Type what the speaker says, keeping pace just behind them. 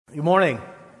Good morning.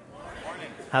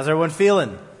 How's everyone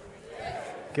feeling?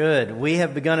 Good. We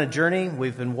have begun a journey.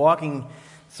 We've been walking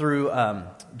through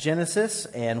Genesis,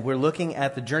 and we're looking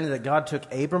at the journey that God took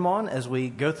Abram on as we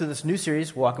go through this new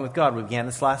series, Walking with God. We began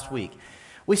this last week.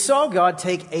 We saw God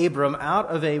take Abram out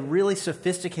of a really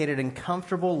sophisticated and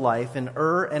comfortable life in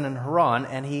Ur and in Haran,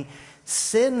 and he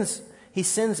sends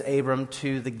Abram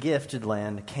to the gifted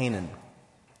land, Canaan.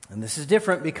 And this is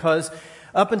different because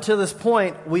up until this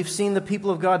point, we've seen the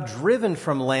people of God driven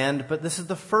from land, but this is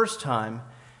the first time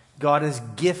God is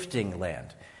gifting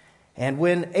land. And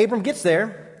when Abram gets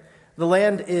there, the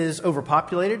land is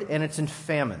overpopulated and it's in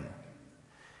famine.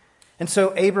 And so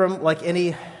Abram, like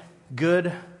any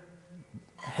good,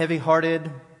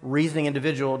 heavy-hearted, reasoning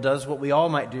individual, does what we all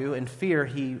might do. In fear,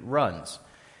 he runs.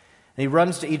 And he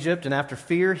runs to Egypt, and after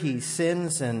fear, he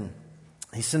sins, and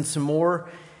he sins some more.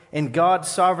 And God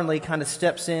sovereignly kind of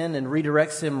steps in and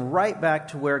redirects him right back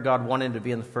to where God wanted him to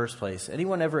be in the first place.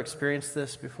 Anyone ever experienced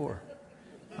this before?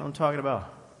 That's what I'm talking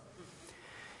about.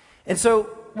 And so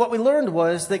what we learned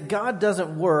was that God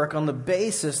doesn't work on the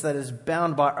basis that is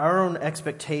bound by our own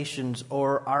expectations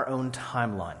or our own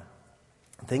timeline.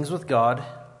 Things with God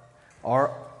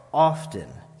are often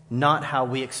not how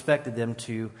we expected them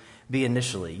to be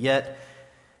initially. Yet,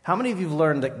 how many of you have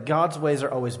learned that God's ways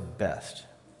are always best?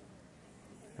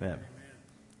 Amen.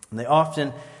 And they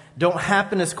often don't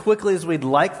happen as quickly as we'd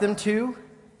like them to,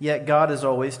 yet God is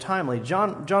always timely.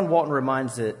 John Walton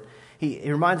reminds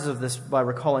us of this by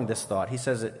recalling this thought. He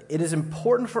says, it is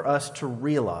important for us to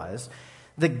realize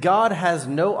that God has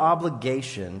no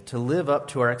obligation to live up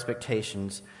to our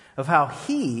expectations of how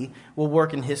He will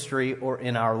work in history or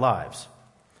in our lives.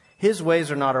 His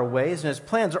ways are not our ways, and His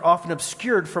plans are often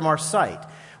obscured from our sight.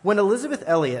 When Elizabeth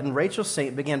Elliot and Rachel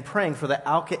Saint began praying for the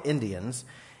Auca Indians,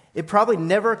 it probably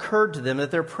never occurred to them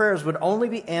that their prayers would only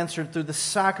be answered through the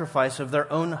sacrifice of their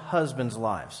own husbands'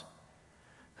 lives.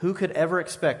 Who could ever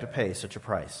expect to pay such a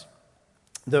price?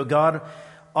 Though God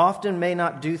often may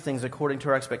not do things according to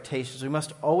our expectations, we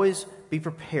must always be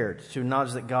prepared to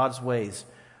acknowledge that God's ways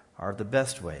are the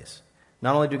best ways.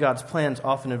 Not only do God's plans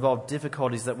often involve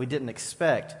difficulties that we didn't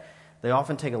expect, they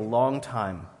often take a long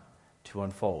time to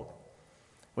unfold.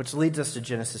 Which leads us to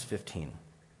Genesis 15.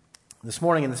 This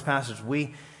morning in this passage,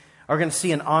 we are going to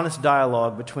see an honest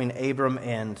dialogue between Abram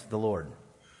and the Lord.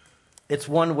 It's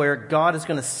one where God is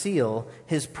going to seal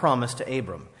His promise to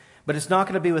Abram. But it's not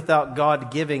going to be without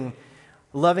God giving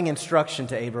loving instruction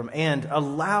to Abram and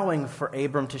allowing for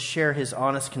Abram to share his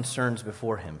honest concerns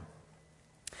before Him.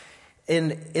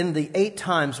 In the 8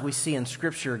 times we see in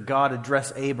Scripture God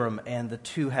address Abram and the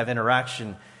two have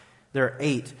interaction, there are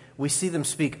 8. We see them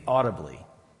speak audibly.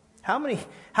 How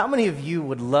many of you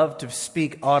would love to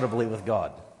speak audibly with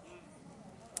God?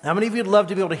 How many of you would love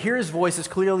to be able to hear His voice as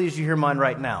clearly as you hear mine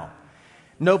right now?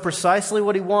 Know precisely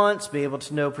what He wants, be able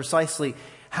to know precisely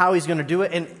how He's going to do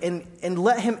it, and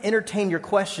let Him entertain your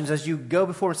questions as you go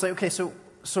before and say, okay, so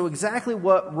exactly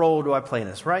what role do I play in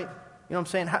this, right? You know what I'm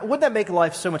saying? Wouldn't that make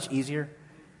life so much easier?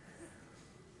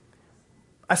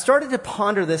 I started to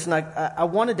ponder this, and I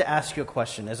wanted to ask you a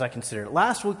question as I considered it.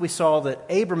 Last week we saw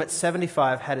that Abram at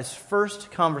 75 had his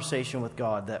first conversation with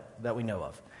God that we know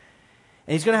of.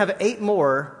 And he's going to have 8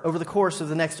 more over the course of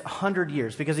the next 100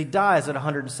 years because he dies at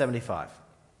 175.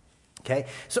 Okay?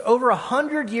 So over a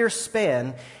 100-year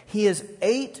span, he has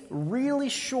 8 really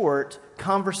short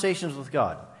conversations with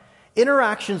God.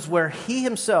 Interactions where he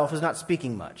himself is not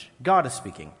speaking much. God is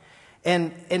speaking.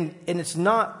 And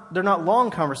they're not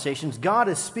long conversations. God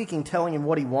is speaking, telling him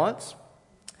what He wants.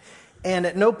 And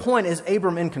at no point is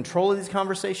Abram in control of these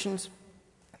conversations.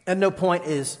 At no point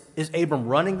is Abram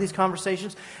running these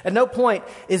conversations. At no point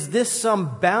is this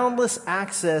some boundless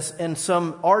access and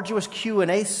some arduous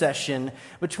Q&A session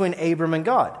between Abram and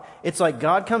God. It's like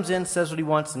God comes in, says what He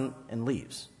wants, and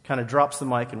leaves. Kind of drops the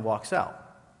mic and walks out.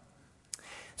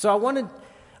 So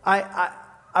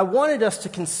I wanted us to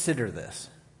consider this.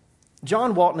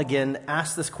 John Walton again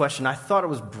asked this question. I thought it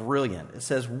was brilliant. It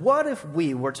says, what if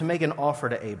we were to make an offer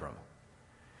to Abram?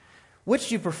 Which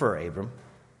do you prefer, Abram?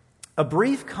 A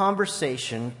brief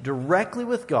conversation directly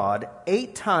with God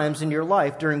 8 times in your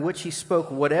life during which He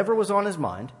spoke whatever was on His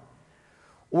mind,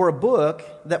 or a book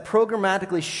that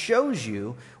programmatically shows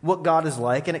you what God is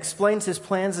like and explains His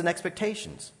plans and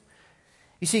expectations?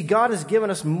 You see, God has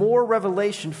given us more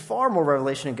revelation, far more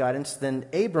revelation and guidance than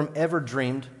Abram ever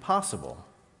dreamed possible.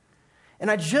 And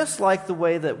I just like the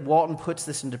way that Walton puts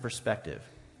this into perspective.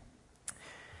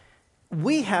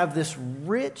 We have this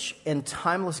rich and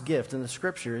timeless gift in the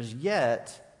Scriptures,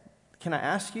 yet, can I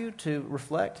ask you to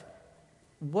reflect,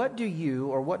 what do you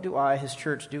or what do I, His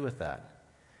church, do with that?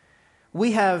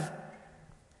 We have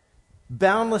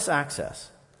boundless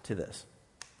access to this.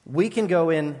 We can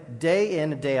go in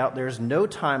and day out. There's no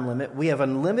time limit. We have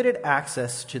unlimited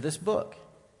access to this book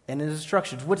and its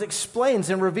instructions, which explains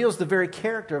and reveals the very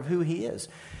character of who he is.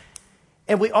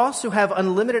 And we also have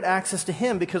unlimited access to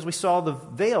him because we saw the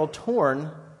veil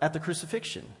torn at the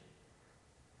crucifixion.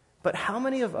 But how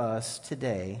many of us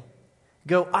today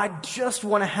go, I just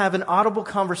want to have an audible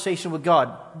conversation with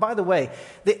God? By the way,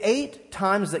 the 8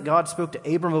 times that God spoke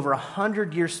to Abram over a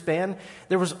 100-year span,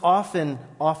 there was often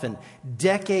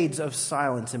decades of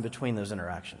silence in between those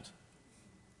interactions.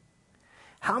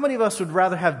 How many of us would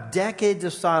rather have decades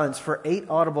of silence for 8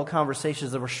 audible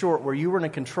conversations that were short, where you were in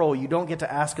control, you don't get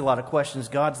to ask a lot of questions,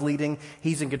 God's leading,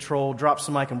 he's in control, drops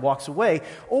the mic and walks away,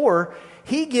 or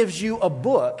he gives you a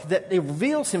book that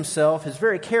reveals himself, his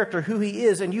very character, who he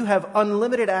is, and you have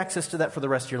unlimited access to that for the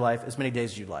rest of your life, as many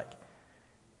days as you'd like.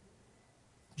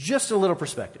 Just a little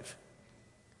perspective.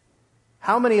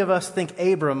 How many of us think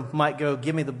Abram might go,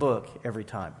 give me the book every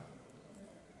time?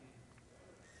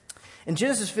 In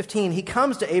Genesis 15, he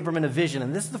comes to Abram in a vision,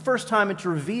 and this is the first time it's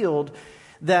revealed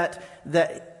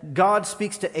that God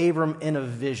speaks to Abram in a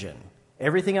vision.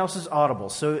 Everything else is audible.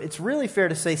 So it's really fair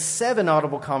to say 7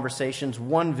 audible conversations,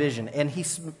 1 vision. And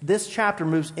this chapter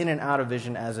moves in and out of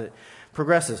vision as it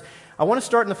progresses. I want to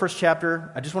start in the first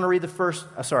chapter. I just want to read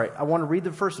I want to read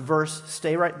the first verse,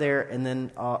 stay right there, and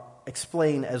then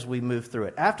explain as we move through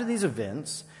it. After these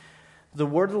events, the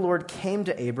word of the Lord came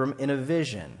to Abram in a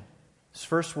vision. His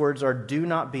first words are, do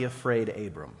not be afraid,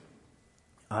 Abram.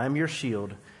 I am your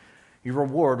shield. Your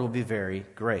reward will be very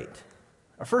great.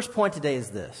 Our first point today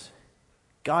is this.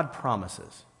 God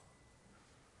promises.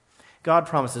 God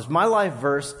promises. My life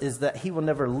verse is that he will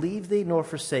never leave thee nor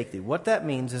forsake thee. What that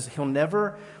means is he'll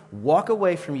never walk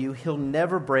away from you. He'll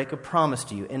never break a promise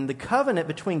to you. And the covenant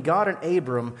between God and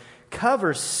Abram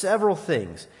covers several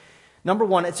things. Number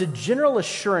 1, it's a general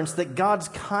assurance that God's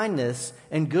kindness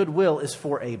and goodwill is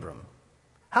for Abram.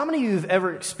 How many of you have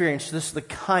ever experienced the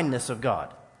kindness of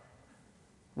God?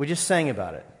 We just sang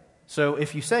about it. So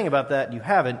if you sang about that and you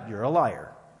haven't, you're a liar.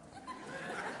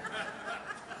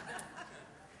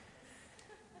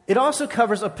 It also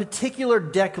covers a particular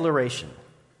declaration.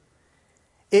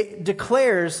 It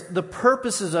declares the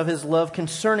purposes of his love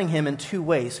concerning him in 2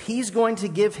 ways. He's going to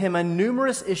give him a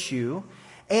numerous issue,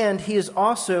 and he is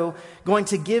also going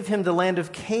to give him the land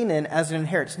of Canaan as an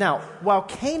inheritance. Now, while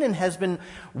Canaan has been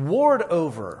warred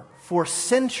over for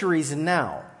centuries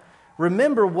now,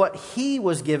 remember what he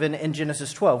was given in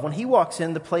Genesis 12. When he walks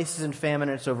in, the place is in famine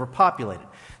and it's overpopulated.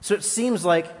 So it seems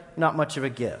like not much of a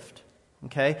gift.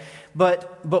 Okay?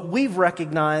 But we've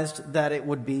recognized that it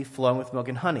would be flowing with milk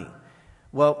and honey.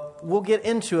 Well, we'll get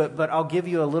into it, but I'll give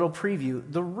you a little preview.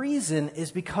 The reason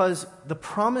is because the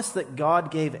promise that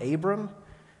God gave Abram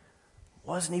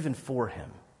wasn't even for him.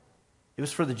 It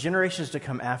was for the generations to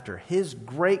come after. His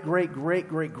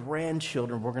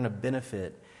great-great-great-great-grandchildren were going to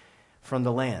benefit from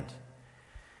the land.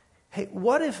 Hey,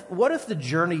 what if the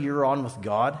journey you're on with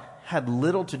God had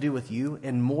little to do with you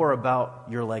and more about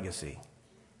your legacy?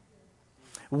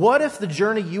 What if the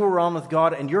journey you were on with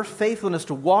God and your faithfulness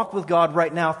to walk with God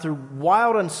right now through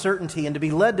wild uncertainty and to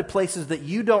be led to places that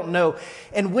you don't know,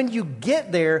 and when you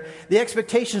get there, the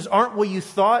expectations aren't what you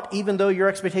thought, even though your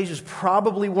expectations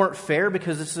probably weren't fair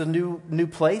because it's a new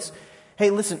place?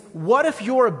 Hey, listen, what if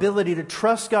your ability to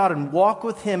trust God and walk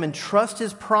with him and trust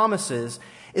his promises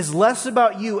is less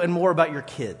about you and more about your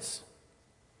kids?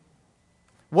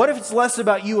 What if it's less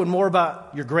about you and more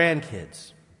about your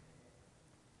grandkids?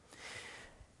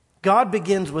 God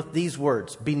begins with these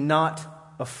words, be not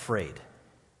afraid.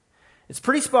 It's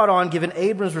pretty spot on given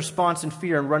Abram's response in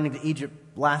fear and running to Egypt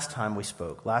last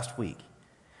week.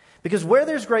 Because where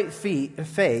there's great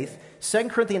faith, 2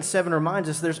 Corinthians 7 reminds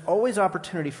us there's always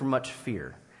opportunity for much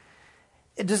fear.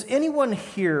 Does anyone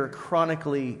here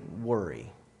chronically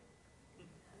worry?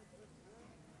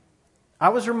 I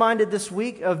was reminded this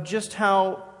week of just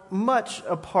how much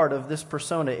a part of this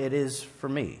persona it is for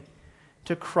me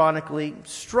to chronically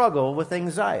struggle with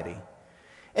anxiety.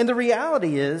 And the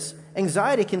reality is,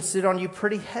 anxiety can sit on you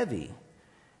pretty heavy,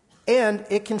 and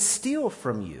it can steal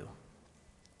from you.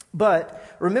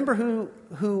 But remember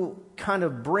who kind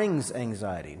of brings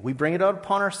anxiety. We bring it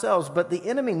upon ourselves, but the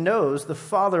enemy knows, the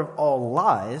father of all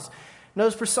lies,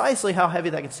 knows precisely how heavy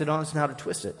that can sit on us and how to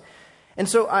twist it. And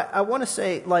so I want to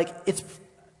say,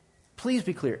 please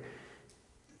be clear.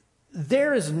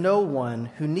 There is no one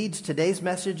who needs today's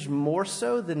message more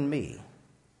so than me.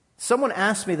 Someone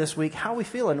asked me this week, how are we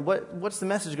feeling? What's the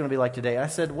message going to be like today? I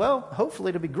said, well,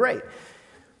 hopefully it'll be great.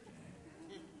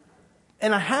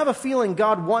 And I have a feeling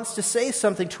God wants to say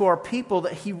something to our people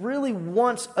that he really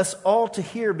wants us all to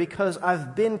hear, because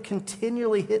I've been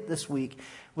continually hit this week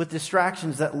with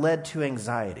distractions that led to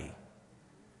anxiety.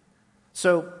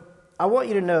 So I want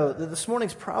you to know that this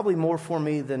morning's probably more for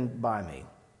me than by me.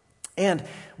 And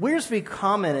Wiersbe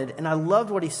commented, and I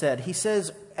loved what he said. He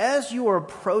says, as you are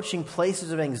approaching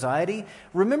places of anxiety,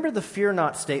 remember the fear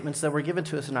not statements that were given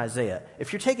to us in Isaiah.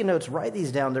 If you're taking notes, write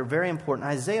these down. They're very important.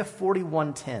 Isaiah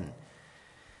 41:10.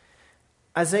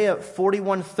 Isaiah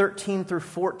 41:13 through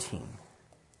 14.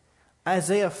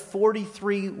 Isaiah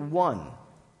 43:1.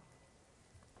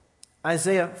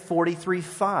 Isaiah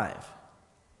 43:5.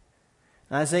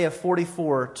 Isaiah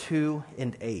 44:2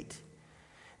 and 8.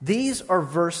 These are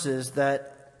verses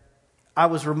that I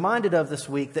was reminded of this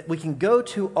week that we can go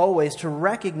to always to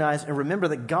recognize and remember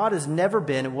that God has never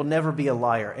been and will never be a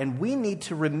liar. And we need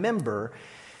to remember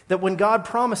that when God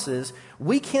promises,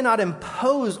 we cannot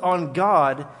impose on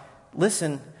God,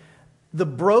 listen, the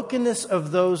brokenness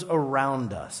of those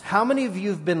around us. How many of you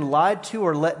have been lied to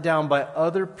or let down by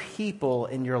other people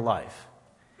in your life?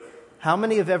 How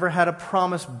many have ever had a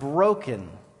promise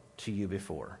broken to you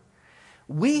before?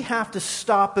 We have to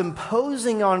stop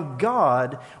imposing on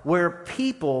God where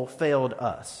people failed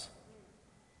us.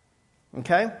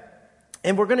 Okay?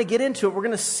 And we're going to get into it. We're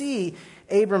going to see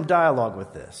Abram dialogue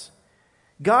with this.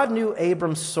 God knew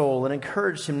Abram's soul and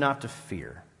encouraged him not to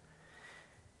fear.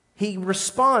 He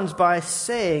responds by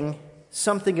saying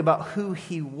something about who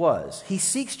he was. He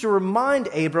seeks to remind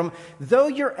Abram, though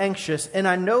you're anxious and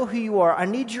I know who you are, I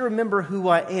need you to remember who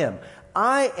I am.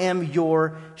 I am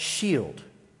your shield.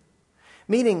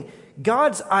 Meaning,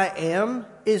 God's I am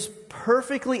is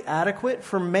perfectly adequate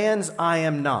for man's I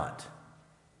am not.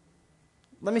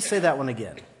 Let me say that one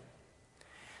again.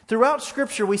 Throughout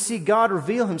Scripture, we see God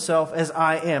reveal himself as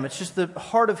I am. It's just the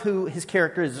heart of who his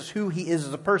character is. It's who he is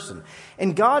as a person.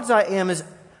 And God's I am is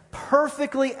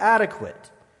perfectly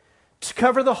adequate to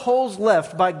cover the holes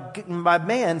left by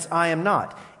man's I am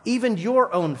not, even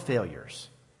your own failures.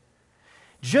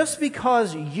 Just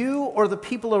because you or the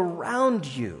people around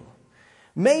you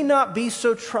may not be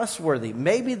so trustworthy,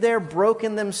 maybe they're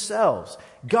broken themselves,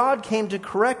 God came to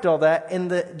correct all that,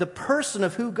 and the person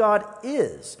of who God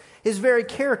is, his very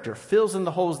character, fills in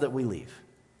the holes that we leave,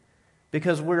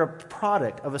 because we're a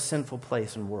product of a sinful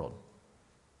place and world.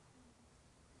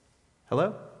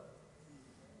 Hello?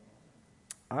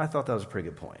 I thought that was a pretty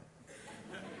good point.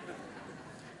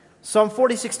 Psalm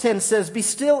 46:10 says, "Be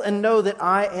still and know that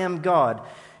I am God."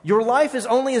 Your life is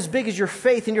only as big as your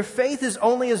faith, and your faith is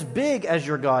only as big as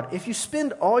your God. If you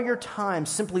spend all your time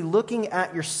simply looking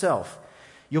at yourself,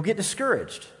 you'll get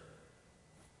discouraged.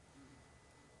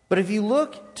 But if you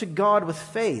look to God with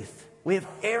faith, we have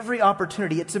every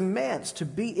opportunity. It's immense to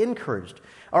be encouraged.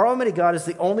 Our Almighty God is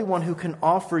the only one who can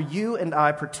offer you and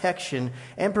I protection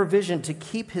and provision to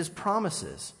keep his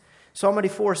promises. Psalm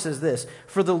 84 says this,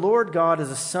 "For the Lord God is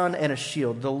a sun and a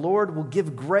shield. The Lord will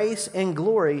give grace and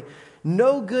glory.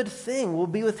 No good thing will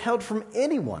be withheld from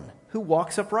anyone who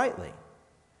walks uprightly."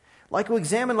 Like we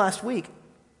examined last week,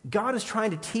 God is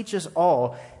trying to teach us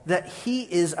all that he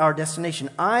is our destination.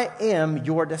 I am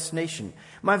your destination.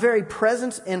 My very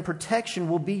presence and protection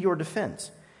will be your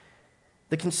defense.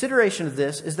 The consideration of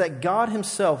this is that God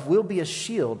himself will be a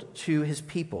shield to his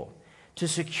people to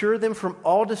secure them from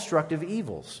all destructive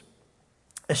evils.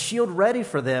 A shield ready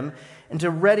for them and to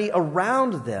ready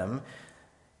around them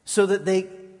so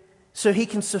he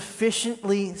can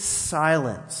sufficiently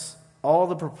silence all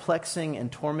the perplexing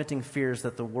and tormenting fears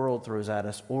that the world throws at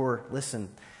us, or, listen,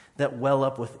 that well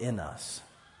up within us,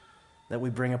 that we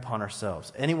bring upon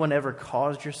ourselves. Anyone ever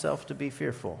caused yourself to be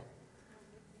fearful?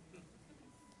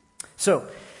 So,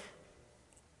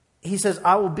 he says,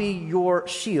 I will be your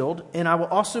shield, and I will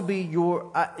also be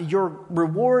your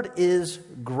reward is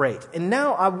great. And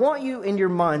now I want you in your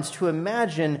minds to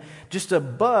imagine just a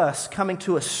bus coming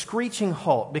to a screeching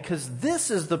halt, because this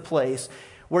is the place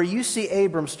where you see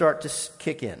Abram start to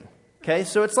kick in. Okay,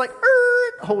 so it's like,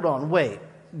 hold on, wait.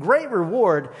 Great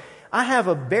reward. I have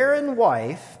a barren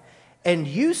wife, and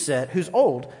you said, who's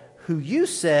old, who you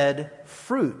said,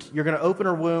 fruit. You're going to open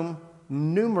her womb,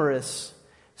 numerous,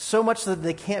 so much that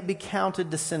they can't be counted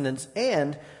descendants,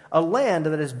 and a land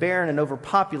that is barren and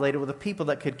overpopulated with a people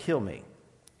that could kill me.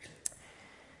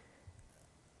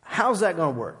 How's that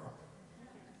going to work?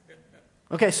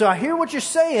 Okay, so I hear what you're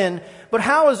saying, but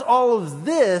how is all of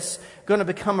this going to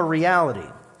become a reality?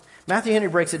 Matthew Henry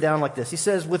breaks it down like this. He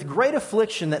says, with great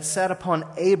affliction that sat upon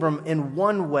Abram in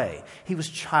one way, he was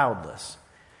childless.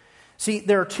 See,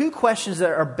 there are two questions that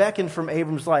are beckoned from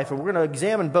Abram's life, and we're going to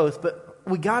examine both, but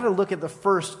we got to look at the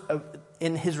first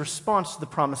in his response to the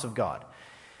promise of God.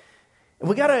 And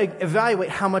we got to evaluate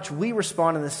how much we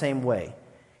respond in the same way.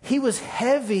 He was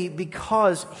heavy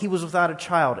because he was without a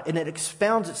child, and it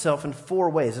expounds itself in 4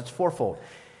 ways. It's fourfold.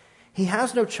 He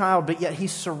has no child, but yet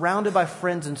he's surrounded by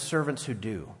friends and servants who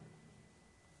do.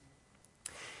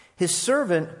 His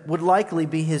servant would likely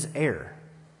be his heir.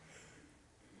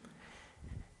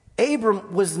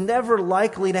 Abram was never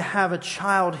likely to have a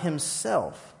child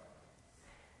himself.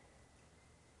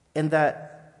 And that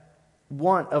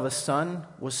want of a son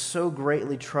was so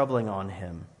greatly troubling on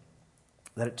him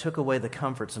that it took away the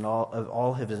comforts and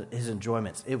all of his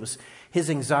enjoyments. It was his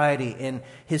anxiety and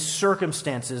his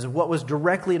circumstances, what was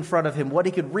directly in front of him, what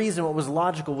he could reason, what was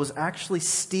logical, was actually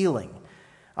stealing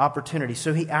opportunity.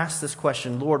 So he asked this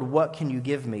question, Lord, what can you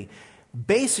give me?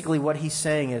 Basically what he's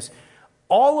saying is,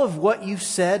 all of what you've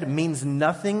said means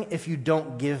nothing if you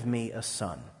don't give me a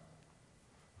son.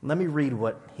 Let me read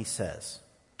what he says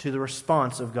to the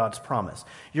response of God's promise.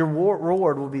 Your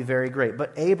reward will be very great.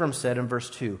 But Abram said in verse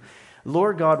 2,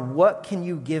 Lord God, what can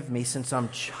you give me since I'm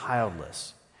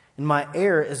childless? And my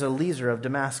heir is Eliezer of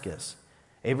Damascus.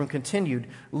 Abram continued,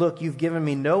 look, you've given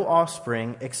me no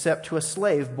offspring except to a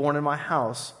slave born in my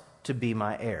house to be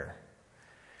my heir.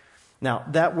 Now,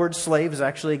 that word slave is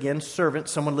actually, again, servant,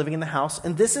 someone living in the house.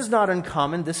 And this is not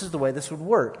uncommon. This is the way this would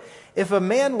work. If a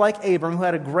man like Abram, who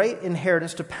had a great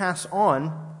inheritance to pass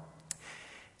on,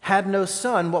 had no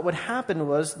son, what would happen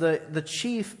was the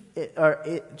chief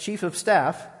of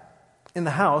staff in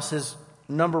the house, his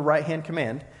number right-hand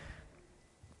command,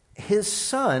 his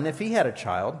son, if he had a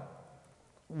child,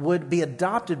 would be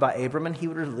adopted by Abram, and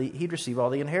he'd receive all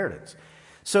the inheritance.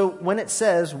 So when it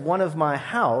says, one of my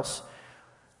house,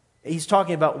 he's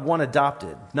talking about one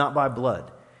adopted, not by blood.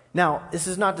 Now, this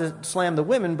is not to slam the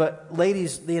women, but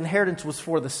ladies, the inheritance was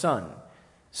for the son.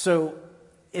 So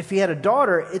if he had a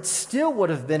daughter, it still would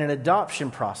have been an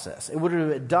adoption process. It would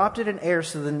have adopted an heir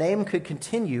so the name could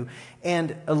continue.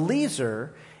 And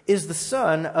Eliezer is the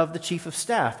son of the chief of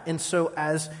staff. And so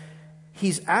as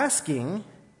he's asking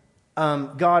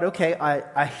God, okay,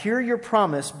 I hear your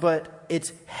promise, but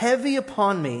it's heavy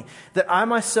upon me that I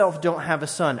myself don't have a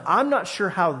son. I'm not sure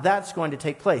how that's going to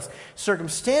take place.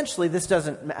 Circumstantially, this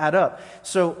doesn't add up.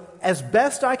 So as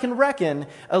best I can reckon,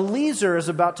 Eliezer is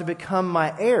about to become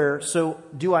my heir. So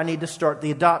do I need to start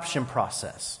the adoption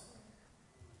process?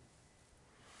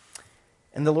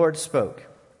 And the Lord spoke.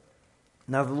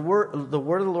 Now the word of the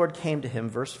Lord came to him,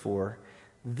 verse 4,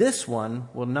 this one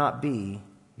will not be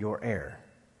your heir.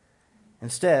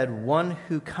 Instead, one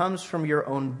who comes from your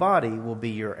own body will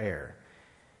be your heir.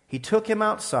 He took him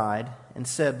outside and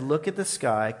said, look at the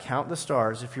sky, count the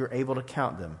stars if you're able to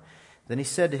count them. Then he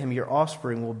said to him, your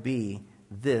offspring will be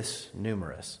this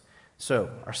numerous. So,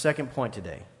 our second point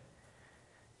today.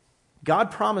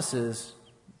 God promises,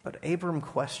 but Abram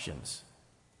questions.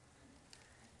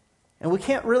 And we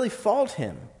can't really fault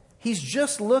him. He's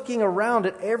just looking around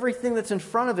at everything that's in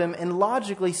front of him and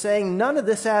logically saying, none of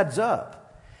this adds up.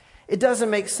 It doesn't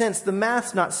make sense. The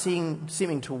math's not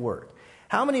seeming to work.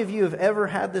 How many of you have ever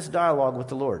had this dialogue with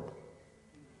the Lord?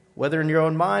 Whether in your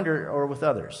own mind or with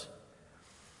others.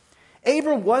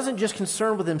 Abram wasn't just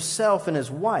concerned with himself and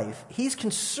his wife. He's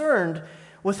concerned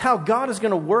with how God is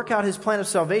going to work out his plan of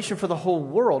salvation for the whole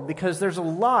world, because there's a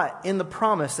lot in the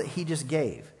promise that he just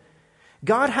gave.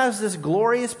 God has this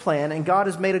glorious plan, and God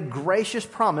has made a gracious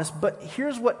promise, but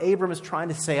here's what Abram is trying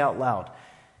to say out loud.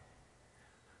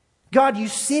 God, you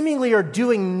seemingly are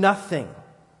doing nothing.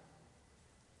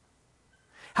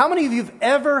 How many of you have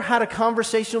ever had a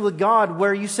conversation with God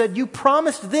where you said, you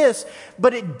promised this,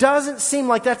 but it doesn't seem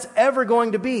like that's ever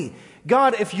going to be?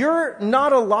 God, if you're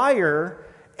not a liar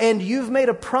and you've made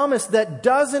a promise that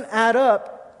doesn't add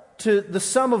up to the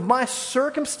sum of my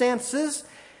circumstances,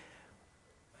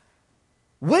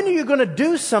 when are you going to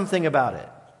do something about it?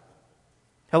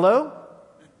 Hello?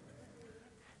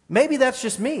 Maybe that's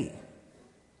just me.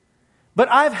 But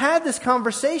I've had this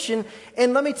conversation,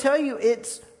 and let me tell you,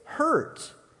 it's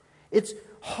hurt. It's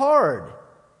hard.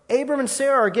 Abram and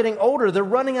Sarah are getting older. They're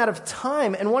running out of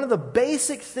time. And one of the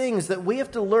basic things that we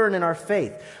have to learn in our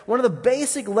faith, one of the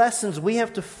basic lessons we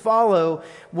have to follow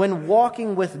when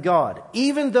walking with God,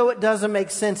 even though it doesn't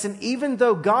make sense, and even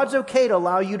though God's okay to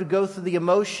allow you to go through the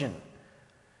emotion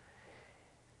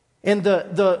and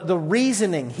the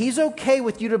reasoning. He's okay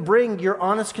with you to bring your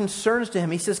honest concerns to him.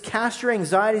 He says, cast your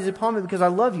anxieties upon me because I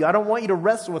love you. I don't want you to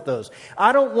wrestle with those.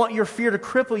 I don't want your fear to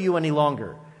cripple you any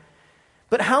longer.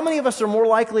 But how many of us are more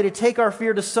likely to take our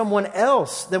fear to someone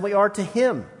else than we are to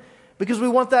him? Because we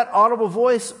want that audible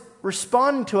voice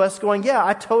responding to us going, yeah,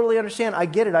 I totally understand. I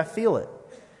get it. I feel it.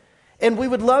 And we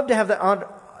would love to have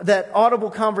that audible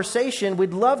conversation.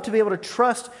 We'd love to be able to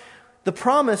trust the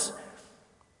promise.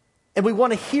 And we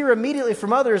want to hear immediately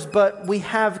from others, but we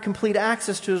have complete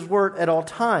access to His Word at all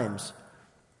times.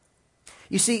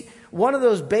 You see, one of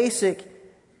those basic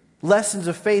lessons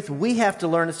of faith we have to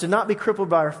learn is to not be crippled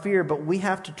by our fear, but we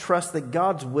have to trust that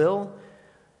God's will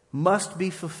must be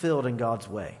fulfilled in God's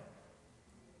way.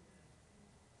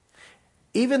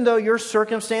 Even though your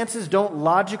circumstances don't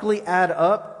logically add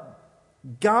up,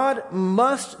 God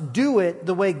must do it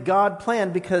the way God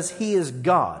planned because He is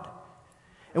God.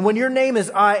 And when your name is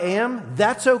I Am,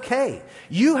 that's okay.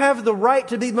 You have the right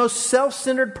to be the most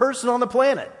self-centered person on the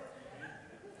planet.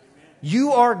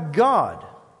 You are God.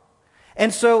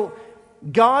 And so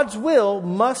God's will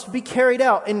must be carried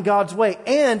out in God's way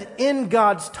and in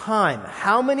God's time.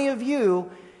 How many of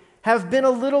you have been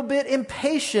a little bit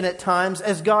impatient at times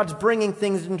as God's bringing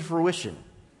things into fruition?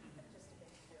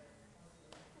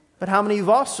 But how many of you have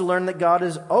also learned that God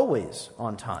is always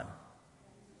on time?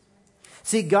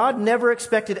 See, God never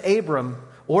expected Abram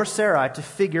or Sarai to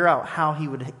figure out how he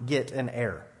would get an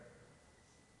heir.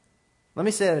 Let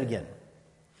me say that again.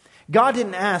 God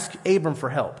didn't ask Abram for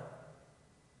help.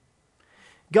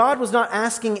 God was not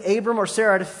asking Abram or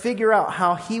Sarai to figure out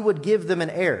how He would give them an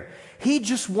heir. He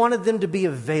just wanted them to be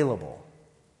available.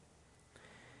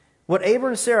 What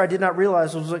Abram and Sarai did not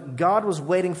realize was that God was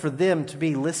waiting for them to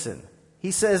be listen.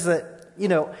 He says that,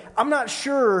 I'm not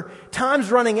sure, time's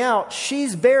running out,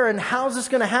 she's barren, how's this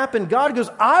going to happen? God goes,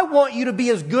 I want you to be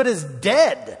as good as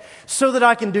dead so that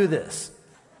I can do this.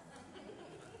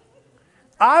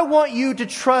 I want you to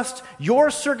trust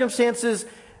your circumstances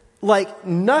like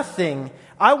nothing.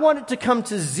 I want it to come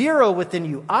to zero within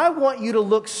you. I want you to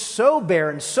look so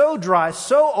barren, so dry,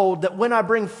 so old that when I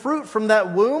bring fruit from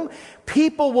that womb,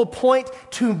 people will point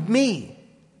to me.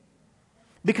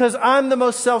 Because I'm the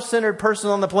most self-centered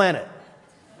person on the planet.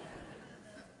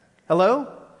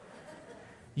 Hello?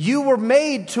 You were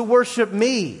made to worship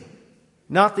me,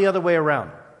 not the other way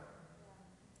around.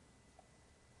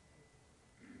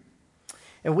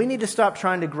 And we need to stop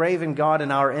trying to graven God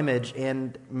in our image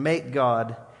and make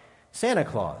God Santa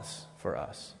Claus for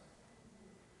us.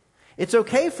 It's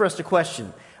okay for us to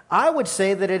question. I would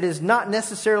say that it is not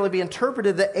necessarily be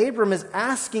interpreted that Abram is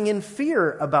asking in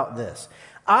fear about this.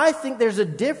 I think there's a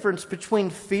difference between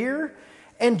fear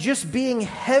and just being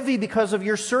heavy because of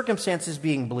your circumstances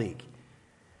being bleak.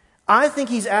 I think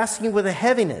he's asking with a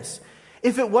heaviness.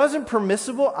 If it wasn't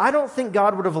permissible, I don't think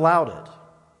God would have allowed it.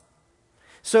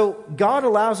 So God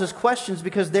allows us questions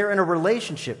because they're in a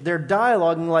relationship. They're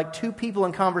dialoguing like two people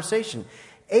in conversation.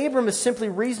 Abram is simply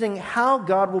reasoning how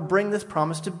God will bring this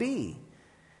promise to be.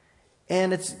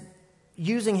 And it's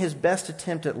using his best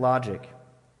attempt at logic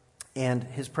and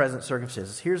his present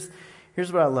circumstances. Here's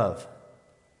what I love.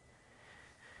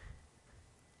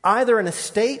 Either an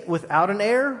estate without an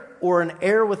heir or an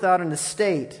heir without an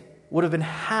estate would have been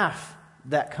half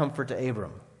that comfort to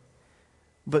Abram.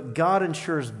 But God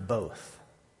ensures both.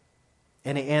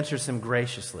 And He answers him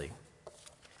graciously.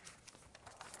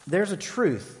 There's a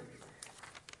truth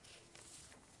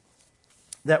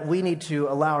that we need to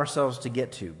allow ourselves to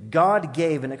get to. God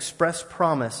gave an express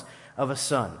promise of a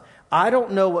son. I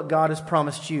don't know what God has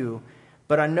promised you,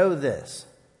 but I know this.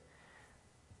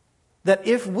 That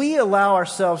if we allow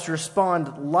ourselves to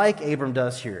respond like Abram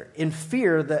does here, in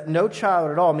fear that no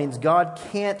child at all means God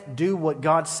can't do what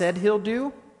God said He'll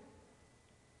do,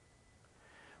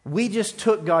 we just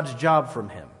took God's job from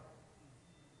Him.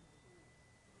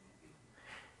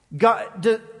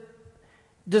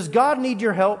 Does God need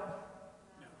your help?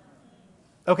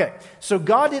 Okay, so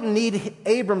God didn't need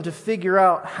Abram to figure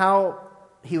out how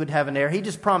he would have an heir. He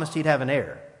just promised he'd have an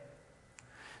heir.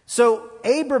 So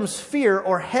Abram's fear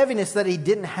or heaviness that he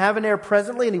didn't have an heir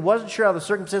presently and he wasn't sure how the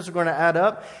circumstances were going to add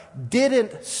up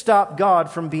didn't stop God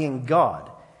from being God.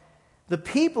 The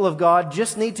people of God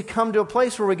just need to come to a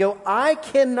place where we go, I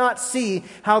cannot see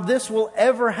how this will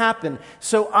ever happen,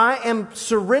 so I am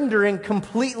surrendering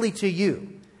completely to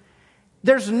you.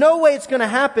 There's no way it's going to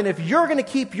happen. If you're going to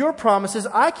keep your promises,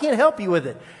 I can't help you with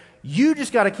it. You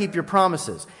just got to keep your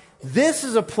promises. This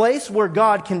is a place where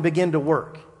God can begin to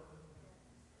work.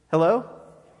 Hello?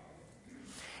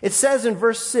 It says in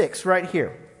verse 6 right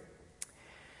here.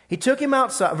 He took him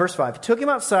outside, verse 5, he took him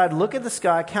outside, look at the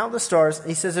sky, count the stars.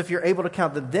 He says, if you're able to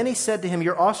count them. Then he said to him,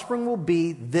 your offspring will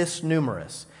be this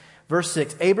numerous. Verse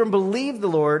 6, Abram believed the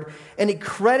Lord, and He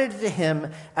credited to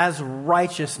him as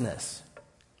righteousness.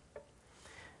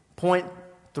 Point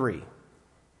 3,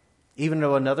 even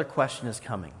though another question is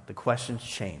coming, the questions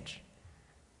change.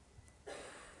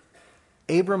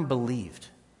 Abram believed.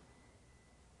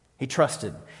 He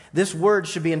trusted. This word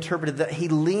should be interpreted that he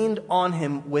leaned on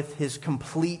Him with his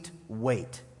complete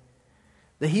weight.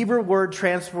 The Hebrew word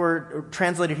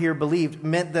translated here, believed,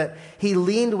 meant that he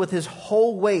leaned with his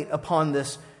whole weight upon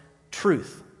this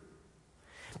truth.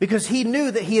 Because he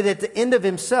knew that he had at the end of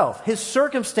himself. His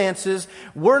circumstances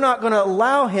were not going to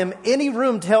allow him any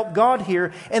room to help God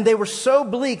here. And they were so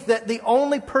bleak that the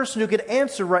only person who could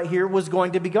answer right here was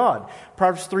going to be God.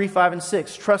 Proverbs 3, 5, and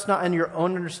 6. Trust not in your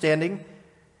own understanding.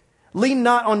 Lean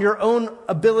not on your own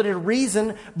ability to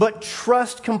reason, but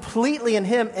trust completely in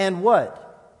Him. And what?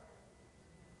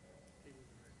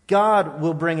 God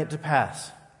will bring it to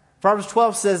pass. Proverbs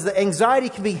 12 says that anxiety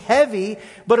can be heavy,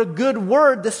 but a good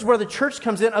word, this is where the church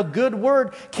comes in, a good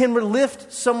word can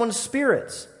lift someone's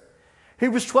spirits.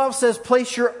 Hebrews 12 says,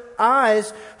 place your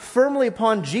eyes firmly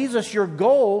upon Jesus, your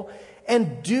goal,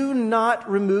 and do not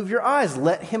remove your eyes.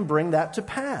 Let Him bring that to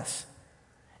pass.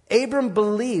 Abram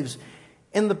believes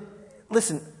in the...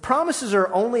 Listen, promises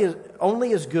are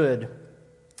only as good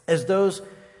as those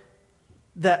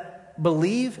that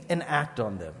believe and act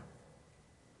on them.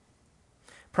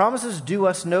 Promises do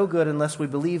us no good unless we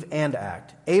believe and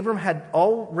act. Abram had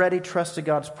already trusted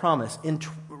God's promise. In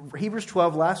Hebrews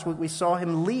 12, last week, we saw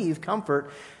him leave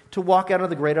comfort to walk out of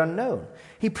the great unknown.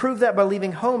 He proved that by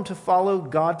leaving home to follow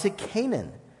God to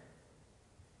Canaan.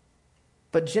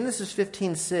 But Genesis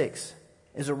 15:6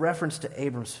 is a reference to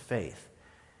Abram's faith.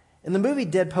 In the movie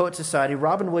Dead Poets Society,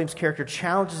 Robin Williams' character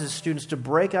challenges his students to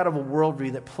break out of a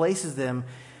worldview that places them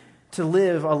to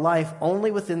live a life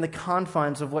only within the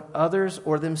confines of what others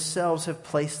or themselves have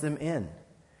placed them in.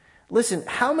 Listen,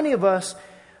 how many of us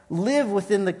live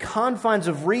within the confines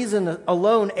of reason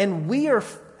alone, and we are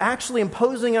actually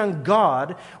imposing on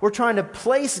God, we're trying to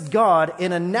place God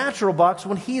in a natural box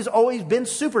when He's always been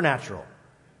supernatural.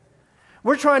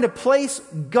 We're trying to place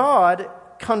God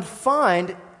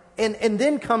confined and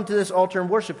then come to this altar and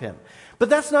worship Him. But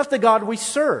that's not the God we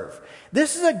serve.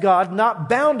 This is a God not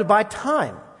bound by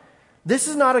time. This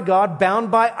is not a God bound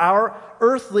by our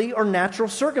earthly or natural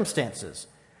circumstances.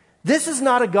 This is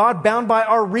not a God bound by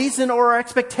our reason or our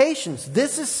expectations.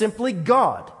 This is simply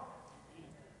God.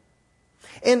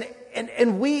 And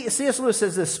C.S. Lewis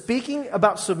says this, speaking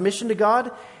about submission to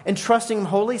God and trusting Him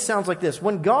wholly sounds like this.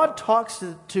 When God talks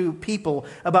to people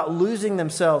about losing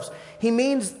themselves, He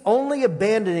means only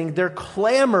abandoning their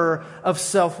clamor of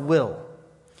self-will.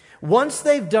 Once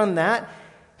they've done that,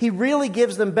 He really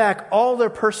gives them back all their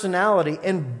personality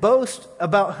and boast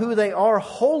about who they are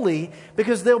wholly,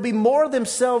 because they'll be more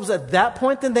themselves at that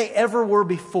point than they ever were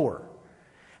before.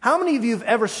 How many of you have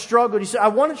ever struggled? You say, I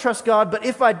want to trust God, but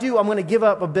if I do, I'm going to give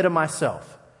up a bit of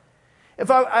myself. If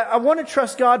I want to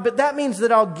trust God, but that means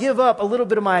that I'll give up a little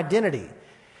bit of my identity.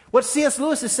 What C.S.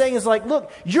 Lewis is saying is like,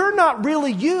 look, you're not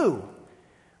really you.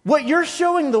 What you're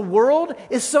showing the world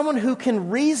is someone who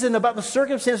can reason about the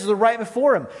circumstances that are right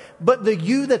before him. But the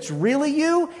you that's really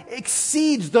you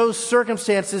exceeds those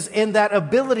circumstances in that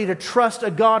ability to trust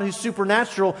a God who's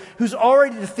supernatural, who's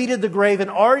already defeated the grave and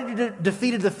already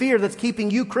defeated the fear that's keeping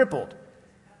you crippled.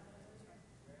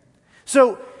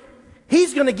 So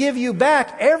He's going to give you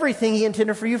back everything He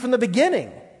intended for you from the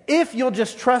beginning. If you'll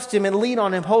just trust Him and lean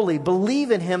on Him wholly, believe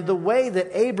in Him the way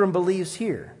that Abram believes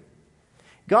here.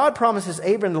 God promises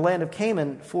Abram the land of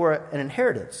Canaan for an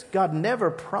inheritance. God never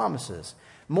promises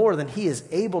more than He is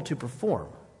able to perform,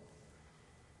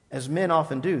 as men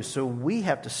often do. So we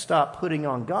have to stop putting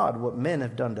on God what men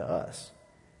have done to us.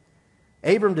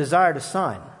 Abram desired a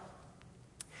sign.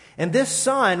 And this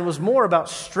sign was more about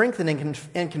strengthening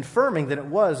and confirming than it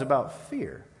was about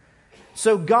fear.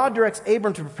 So God directs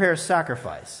Abram to prepare a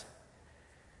sacrifice.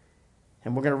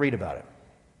 And we're going to read about it.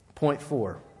 Point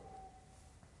 4.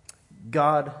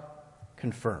 God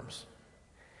confirms.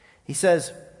 He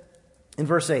says in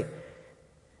verse 8,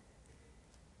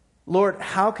 Lord,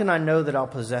 how can I know that I'll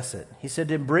possess it? He said,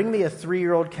 then bring me a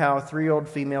 3-year-old cow, a 3-year-old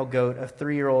female goat, a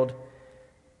 3-year-old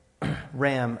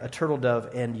ram, a turtle dove,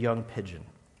 and young pigeon.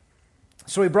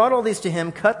 So he brought all these to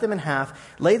him, cut them in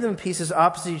half, laid them in pieces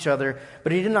opposite each other,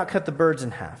 but he did not cut the birds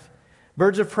in half.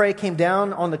 Birds of prey came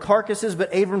down on the carcasses,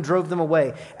 but Abram drove them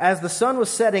away. As the sun was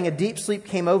setting, a deep sleep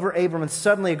came over Abram, and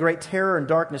suddenly a great terror and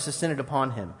darkness descended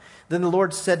upon him. Then the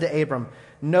Lord said to Abram,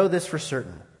 know this for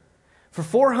certain. For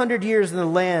 400 years in the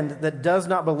land that does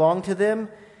not belong to them,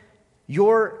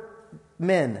 your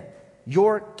men,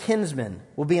 your kinsmen,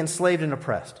 will be enslaved and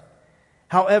oppressed.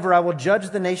 However, I will judge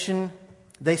the nation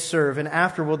they serve, and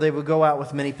afterward they will go out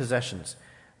with many possessions.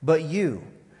 But you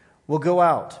will go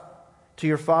out to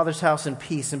your father's house in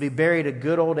peace and be buried a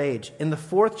good old age. In the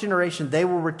 4th generation they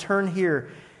will return here,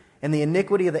 and the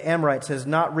iniquity of the Amorites has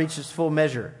not reached its full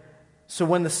measure. So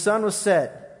when the sun was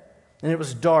set and it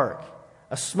was dark,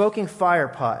 a smoking fire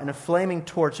pot and a flaming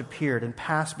torch appeared and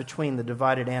passed between the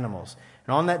divided animals.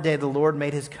 And on that day the Lord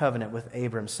made his covenant with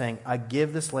Abram, saying, I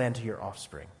give this land to your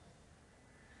offspring.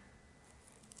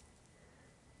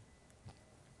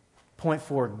 Point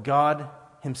 4, God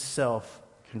himself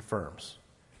confirms.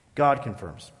 God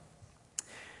confirms.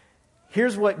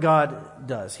 Here's what God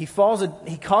does. He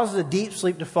causes a deep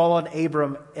sleep to fall on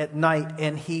Abram at night,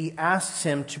 and he asks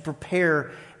him to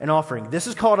prepare an offering. This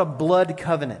is called a blood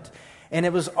covenant, and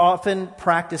it was often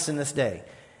practiced in this day.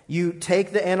 You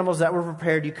take the animals that were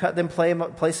prepared, you cut them,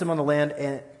 place them on the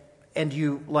land, and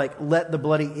you let the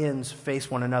bloody ends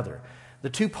face one another. The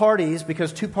two parties,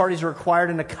 because two parties are required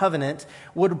in a covenant,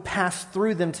 would pass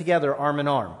through them together arm in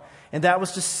arm. And that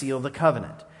was to seal the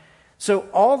covenant. So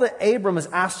all that Abram is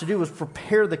asked to do was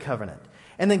prepare the covenant.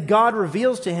 And then God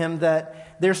reveals to him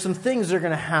that there's some things that are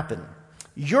going to happen.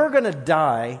 You're going to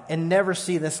die and never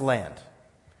see this land.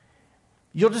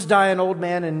 You'll just die an old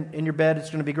man in your bed. It's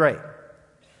going to be great.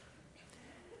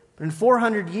 But in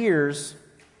 400 years,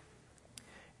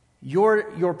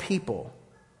 your people,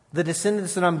 the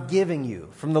descendants that I'm giving you,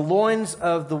 from the loins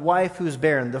of the wife who's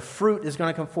barren, the fruit is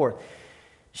going to come forth.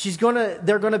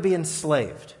 They're going to be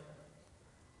enslaved.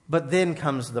 But then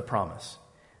comes the promise.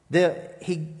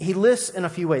 He lists in a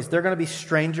few ways. They're going to be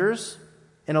strangers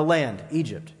in a land,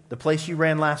 Egypt, the place you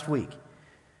ran last week.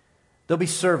 They'll be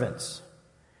servants.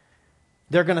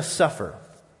 They're going to suffer.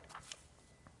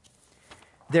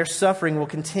 Their suffering will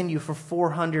continue for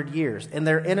 400 years. And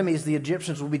their enemies, the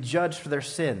Egyptians, will be judged for their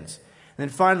sins. And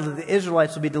then finally, the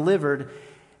Israelites will be delivered.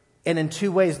 And in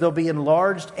two ways, they'll be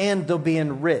enlarged and they'll be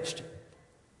enriched.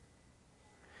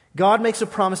 God makes a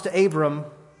promise to Abram,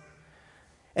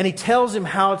 and he tells him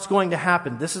how it's going to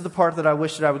happen. This is the part that I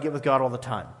wish that I would get with God all the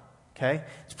time. Okay?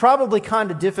 It's probably kind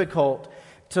of difficult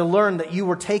to learn that you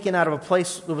were taken out of a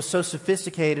place that was so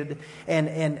sophisticated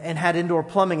and had indoor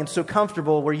plumbing and so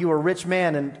comfortable, where you were a rich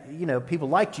man and people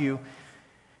liked you,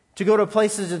 to go to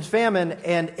places in famine,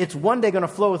 and it's one day going to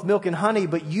flow with milk and honey,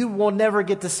 but you will never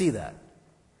get to see that.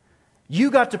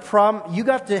 You got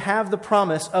to have the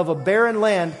promise of a barren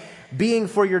land being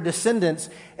for your descendants,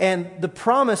 and the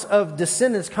promise of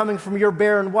descendants coming from your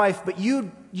barren wife, but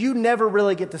you never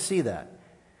really get to see that.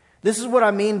 This is what I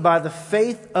mean by the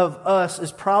faith of us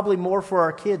is probably more for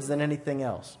our kids than anything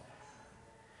else.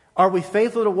 Are we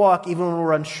faithful to walk even when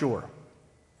we're unsure?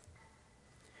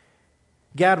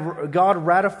 God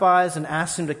ratifies and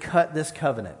asks him to cut this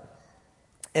covenant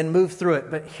and move through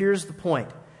it. But here's the point.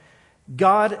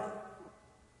 God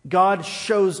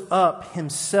shows up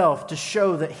himself to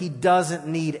show that he doesn't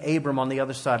need Abram on the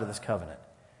other side of this covenant.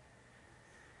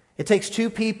 It takes two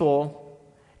people,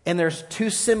 and there's two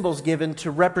symbols given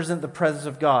to represent the presence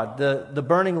of God. The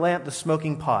burning lamp, the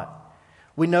smoking pot.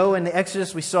 We know in the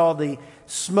Exodus we saw the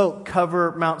smoke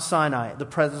cover Mount Sinai, the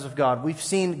presence of God. We've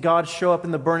seen God show up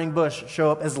in the burning bush, show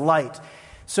up as light.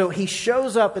 So he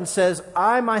shows up and says,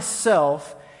 I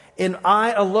myself and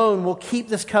I alone will keep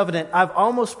this covenant. I've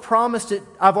already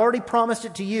promised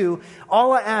it to you.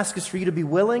 All I ask is for you to be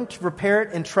willing to prepare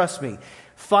it and trust me.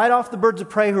 Fight off the birds of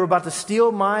prey who are about to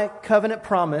steal my covenant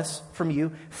promise from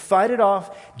you. Fight it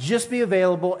off. Just be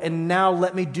available. And now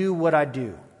let me do what I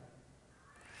do.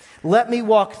 Let me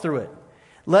walk through it.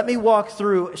 Let me walk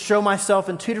through, show myself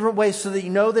in two different ways so that you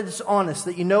know that it's honest,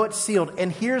 that you know it's sealed.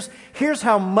 And here's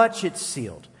how much it's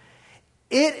sealed.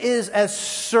 It is as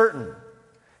certain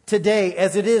today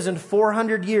as it is in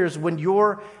 400 years when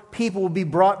your people will be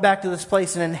brought back to this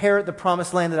place and inherit the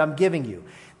promised land that I'm giving you.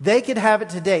 They could have it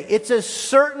today. It's as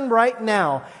certain right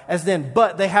now as then,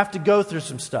 but they have to go through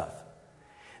some stuff.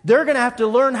 They're going to have to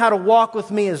learn how to walk with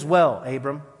me as well,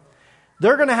 Abram.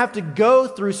 They're going to have to go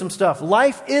through some stuff.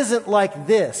 Life isn't like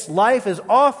this. Life is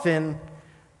often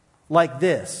like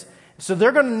this. So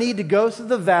they're going to need to go through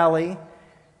the valley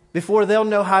before they'll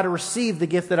know how to receive the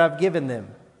gift that I've given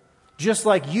them. Just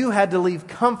like you had to leave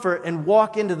comfort and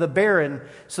walk into the barren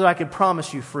so that I could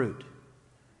promise you fruit.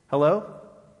 Hello?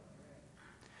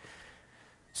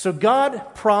 So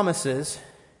God promises,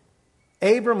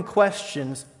 Abram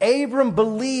questions, Abram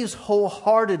believes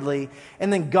wholeheartedly,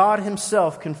 and then God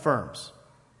himself confirms.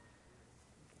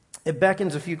 It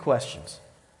beckons a few questions.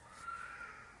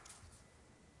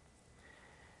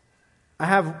 I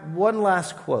have one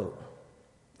last quote.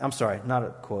 I'm sorry, not a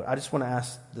quote. I just want to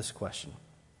ask this question.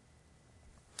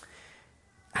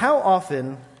 How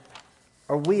often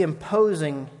are we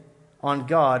imposing on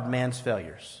God man's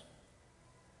failures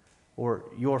or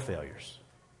your failures?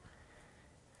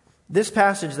 This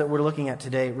passage that we're looking at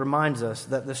today reminds us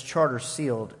that this charter is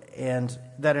sealed and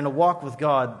that in a walk with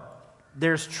God,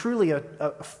 there's truly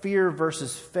a fear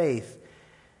versus faith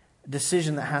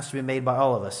decision that has to be made by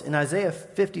all of us. In Isaiah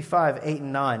 55, 8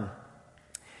 and 9,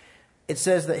 it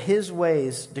says that his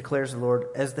ways, declares the Lord,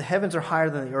 as the heavens are higher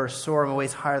than the earth, so are my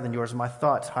ways higher than yours, and my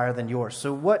thoughts higher than yours.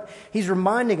 So what he's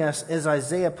reminding us, as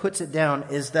Isaiah puts it down,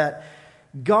 is that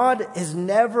God has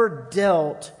never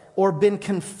dealt or been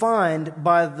confined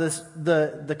by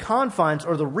the confines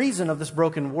or the reason of this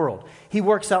broken world. He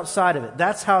works outside of it.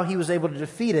 That's how he was able to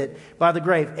defeat it, by the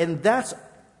grave. And that's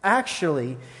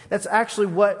actually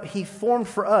what he formed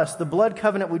for us. The blood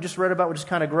covenant we just read about, which is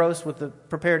kind of gross with the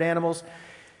prepared animals,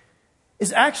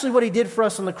 is actually what he did for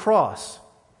us on the cross.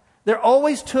 There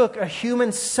always took a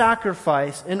human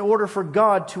sacrifice in order for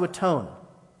God to atone.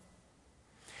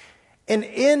 And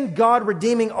in God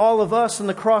redeeming all of us on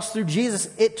the cross through Jesus,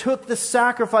 it took the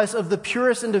sacrifice of the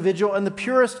purest individual and the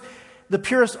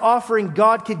purest offering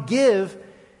God could give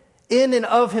in and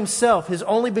of himself, his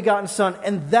only begotten Son.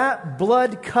 And that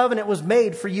blood covenant was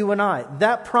made for you and I.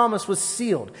 That promise was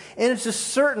sealed. And it's as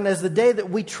certain as the day that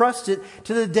we trust it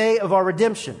to the day of our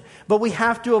redemption. But we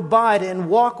have to abide and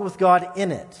walk with God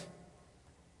in it.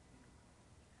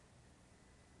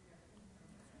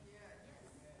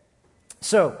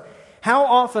 So, how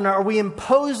often are we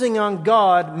imposing on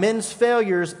God men's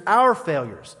failures, our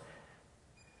failures?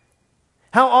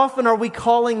 How often are we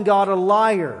calling God a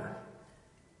liar?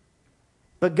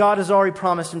 But God has already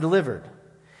promised and delivered.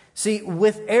 See,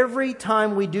 with every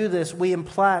time we do this, we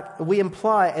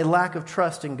imply a lack of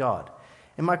trust in God.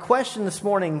 And my question this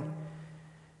morning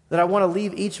that I want to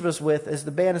leave each of us with as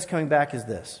the band is coming back is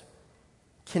this.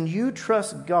 Can you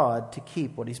trust God to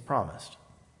keep what He's promised?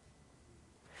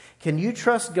 Can you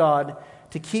trust God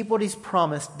to keep what He's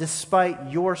promised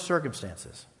despite your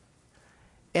circumstances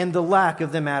and the lack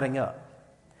of them adding up?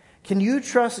 Can you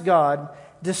trust God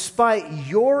despite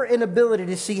your inability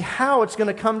to see how it's going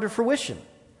to come to fruition?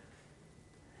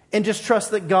 And just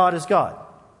trust that God is God.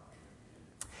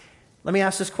 Let me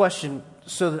ask this question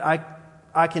so that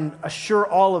I can assure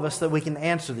all of us that we can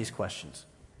answer these questions.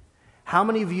 How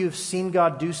many of you have seen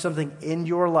God do something in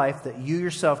your life that you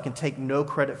yourself can take no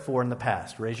credit for in the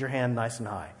past? Raise your hand nice and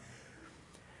high.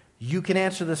 You can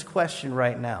answer this question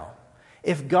right now.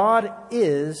 If God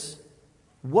is,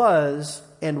 was,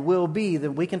 and will be,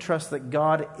 then we can trust that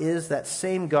God is that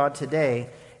same God today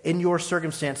in your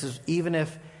circumstances, even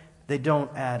if they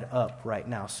don't add up right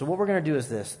now. So what we're going to do is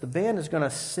this. The band is going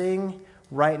to sing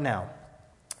right now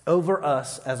over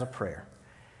us as a prayer.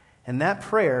 And that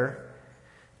prayer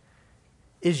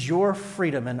is your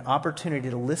freedom and opportunity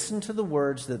to listen to the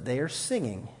words that they are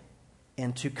singing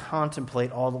and to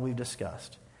contemplate all that we've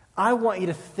discussed. I want you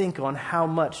to think on how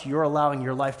much you're allowing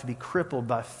your life to be crippled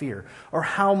by fear, or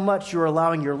how much you're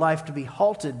allowing your life to be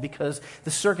halted because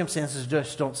the circumstances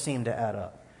just don't seem to add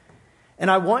up.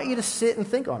 And I want you to sit and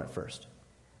think on it first.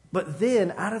 But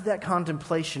then, out of that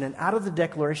contemplation and out of the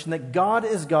declaration that God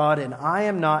is God and I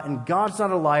am not, and God's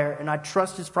not a liar, and I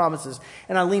trust His promises,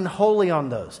 and I lean wholly on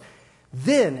those,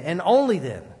 then, and only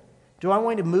then, do I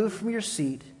want you to move from your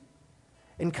seat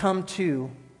and come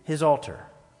to His altar.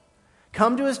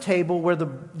 Come to His table where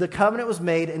the covenant was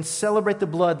made and celebrate the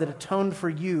blood that atoned for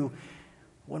you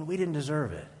when we didn't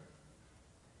deserve it.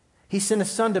 He sent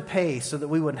His Son to pay so that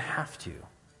we wouldn't have to.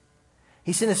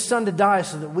 He sent His Son to die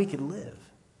so that we could live.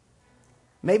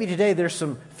 Maybe today there's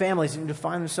some families who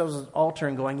find themselves at the altar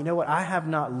and going, you know what, I have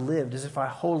not lived as if I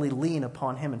wholly lean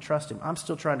upon Him and trust Him. I'm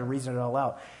still trying to reason it all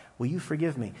out. Will you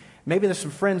forgive me? Maybe there's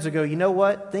some friends that go, you know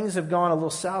what, things have gone a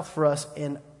little south for us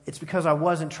and it's because I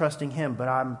wasn't trusting Him, but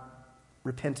I'm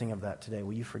repenting of that today.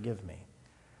 Will you forgive me?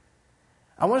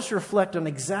 I want us to reflect on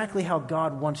exactly how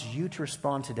God wants you to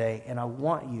respond today, and I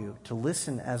want you to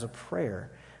listen as a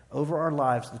prayer over our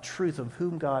lives, the truth of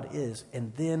whom God is,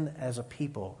 and then as a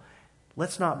people,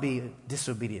 let's not be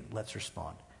disobedient. Let's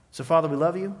respond. So, Father, we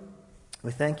love you.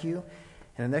 We thank you.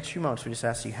 And in the next few moments, we just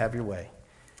ask you have your way.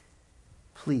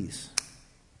 Please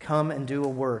come and do a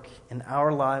work in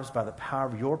our lives by the power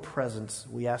of your presence.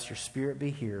 We ask your Spirit be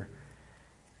here,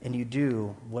 and you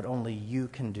do what only you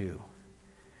can do.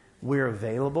 We're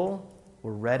available,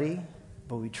 we're ready,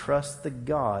 but we trust the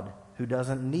God who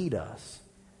doesn't need us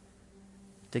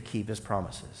to keep His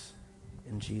promises.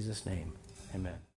 In Jesus' name, amen.